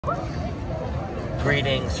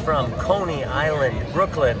Greetings from Coney Island,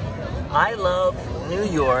 Brooklyn. I love New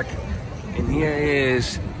York. And here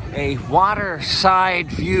is a waterside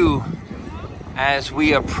view as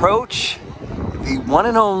we approach the one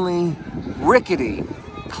and only rickety,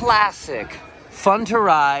 classic, fun to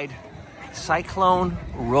ride Cyclone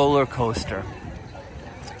roller coaster.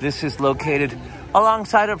 This is located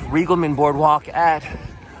alongside of Riegelman Boardwalk at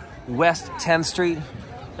West 10th Street.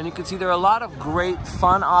 And you can see there are a lot of great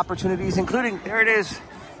fun opportunities, including, there it is.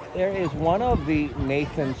 There is one of the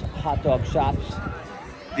Nathan's hot dog shops.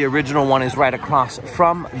 The original one is right across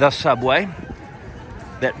from the subway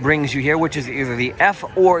that brings you here, which is either the F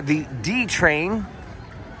or the D train.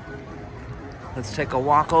 Let's take a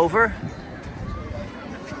walk over.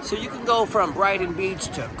 So you can go from Brighton Beach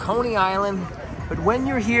to Coney Island, but when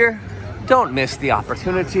you're here, don't miss the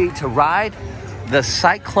opportunity to ride the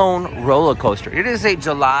Cyclone roller coaster. It is a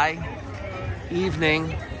July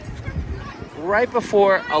evening, right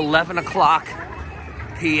before 11 o'clock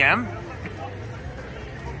p.m.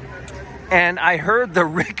 And I heard the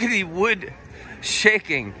rickety wood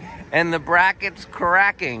shaking and the brackets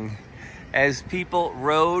cracking as people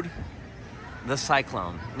rode the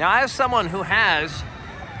Cyclone. Now, as someone who has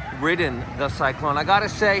ridden the Cyclone, I gotta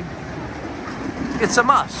say, it's a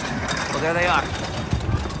must. Well, there they are.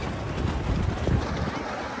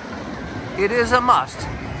 It is a must.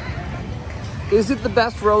 Is it the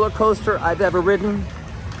best roller coaster I've ever ridden?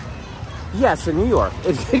 Yes, in New York.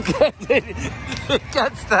 It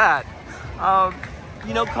gets that.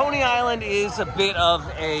 You know, Coney Island is a bit of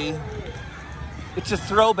it's a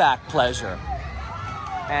throwback pleasure.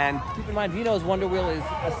 And keep in mind, DENO'S Wonder Wheel is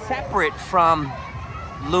separate from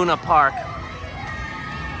Luna Park.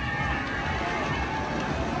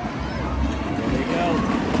 There we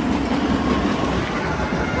go.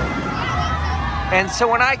 And so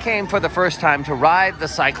when I came for the first time to ride the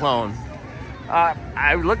Cyclone,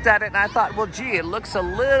 I looked at it and I thought, well, gee, it looks a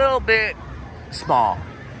little bit small.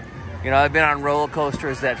 You know, I've been on roller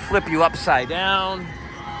coasters that flip you upside down,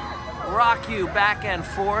 rock you back and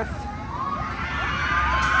forth.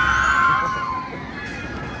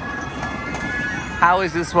 How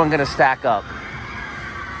is this one going to stack up?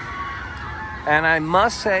 And I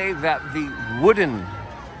must say that the wooden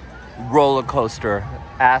roller coaster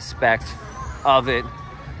aspect of it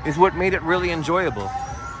is what made it really enjoyable.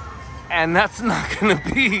 And that's not going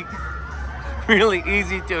to be really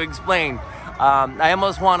easy to explain. I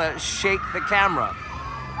almost want to shake the camera.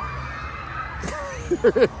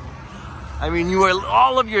 I mean,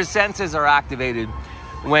 all of your senses are activated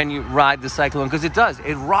when you ride the Cyclone, because it does.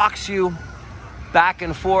 It rocks you back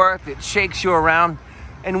and forth. It shakes you around.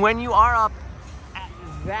 And when you are up at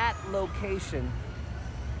that location,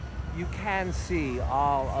 you can see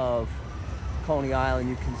all of Coney Island.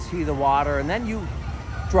 You can see the water, and then you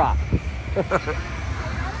drop.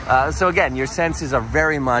 So again, your senses are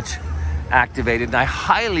very much activated, and I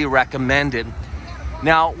highly recommend it.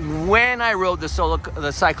 Now, when I rode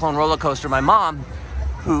the Cyclone roller coaster, my mom,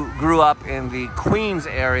 who grew up in the Queens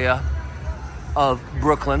area of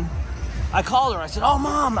Brooklyn, I called her. I said, "Oh,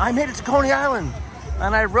 Mom, I made it to Coney Island,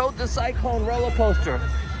 and I rode the Cyclone roller coaster."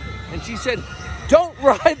 And she said, "Don't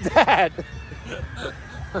ride that."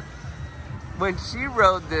 When she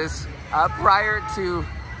rode this prior to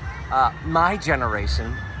my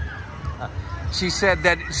generation, she said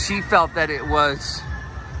that she felt that it was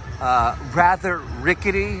rather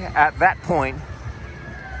rickety at that point.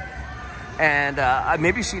 And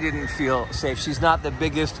maybe she didn't feel safe. She's not the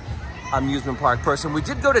biggest amusement park person. We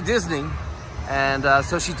did go to Disney, and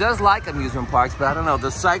so she does like amusement parks, but I don't know,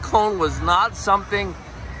 the Cyclone was not something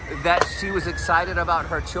that she was excited about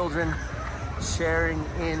her children sharing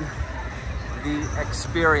in the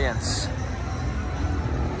experience.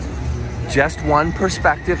 Just one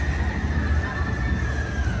perspective.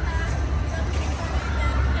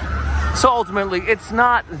 So ultimately, it's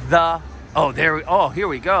not the, here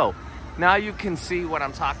we go. Now you can see what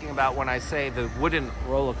I'm talking about when I say the wooden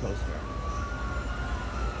roller coaster.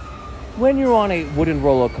 When you're on a wooden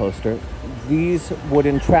roller coaster, these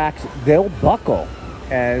wooden tracks, they'll buckle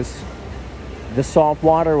as the salt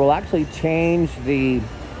water will actually change the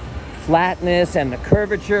flatness and the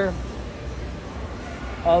curvature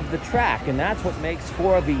of the track, and that's what makes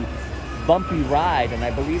for the bumpy ride. And I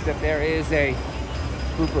believe that there is a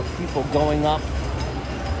group of people going up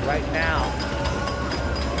right now,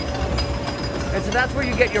 and so that's where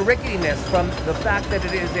you get your ricketiness from, the fact that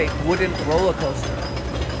it is a wooden roller coaster.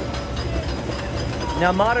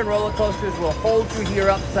 Now, modern roller coasters will hold you here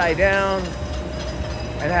upside down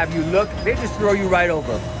and have you look, they just throw you right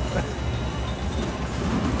over.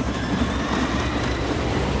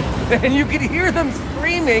 And you can hear them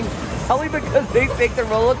screaming, probably because they think the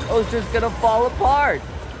roller coaster is going to fall apart.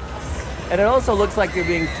 And it also looks like they're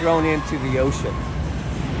being thrown into the ocean.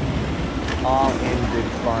 All in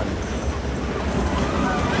good fun.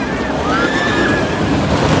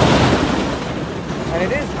 And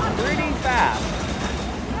it is pretty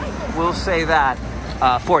fast. We'll say that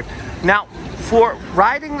for it. Now, for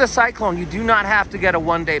riding the Cyclone, you do not have to get a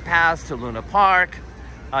one-day pass to Luna Park.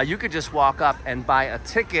 You could just walk up and buy a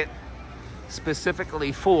ticket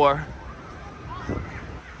specifically for...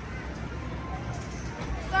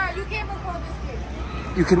 Sorry, you can't record this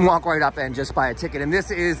kid. You can walk right up and just buy a ticket. And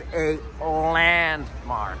this is a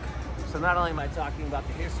landmark. So not only am I talking about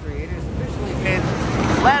the history, it has officially been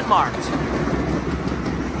landmarked.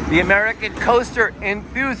 The American coaster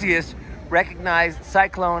enthusiasts recognized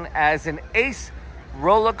Cyclone as an ace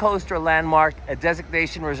roller coaster landmark, a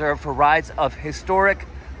designation reserved for rides of historic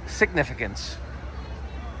significance.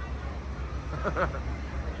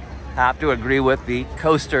 Have to agree with the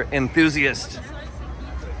coaster enthusiast.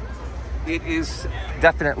 It is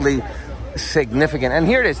definitely significant. And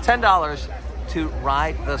here it is, $10 to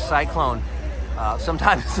ride the Cyclone.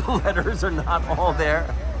 Sometimes the letters are not all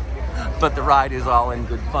there, but the ride is all in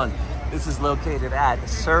good fun. This is located at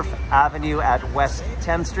Surf Avenue at West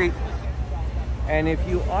 10th Street. And if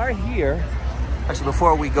you are here, actually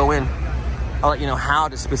before we go in, I'll let you know how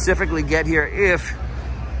to specifically get here. If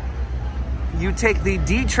you take the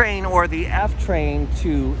D train or the F train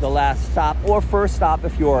to the last stop, or first stop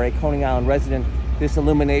if you're a Coney Island resident, this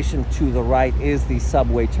illumination to the right is the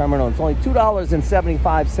subway terminal. It's only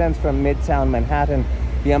 $2.75 from Midtown Manhattan.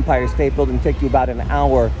 The Empire State Building will take you about an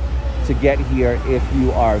hour to get here if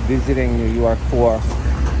you are visiting New York for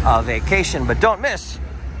a vacation. But don't miss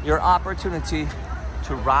your opportunity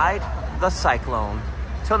to ride the Cyclone.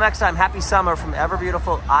 Till next time, happy summer from ever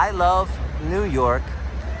beautiful I Love New York.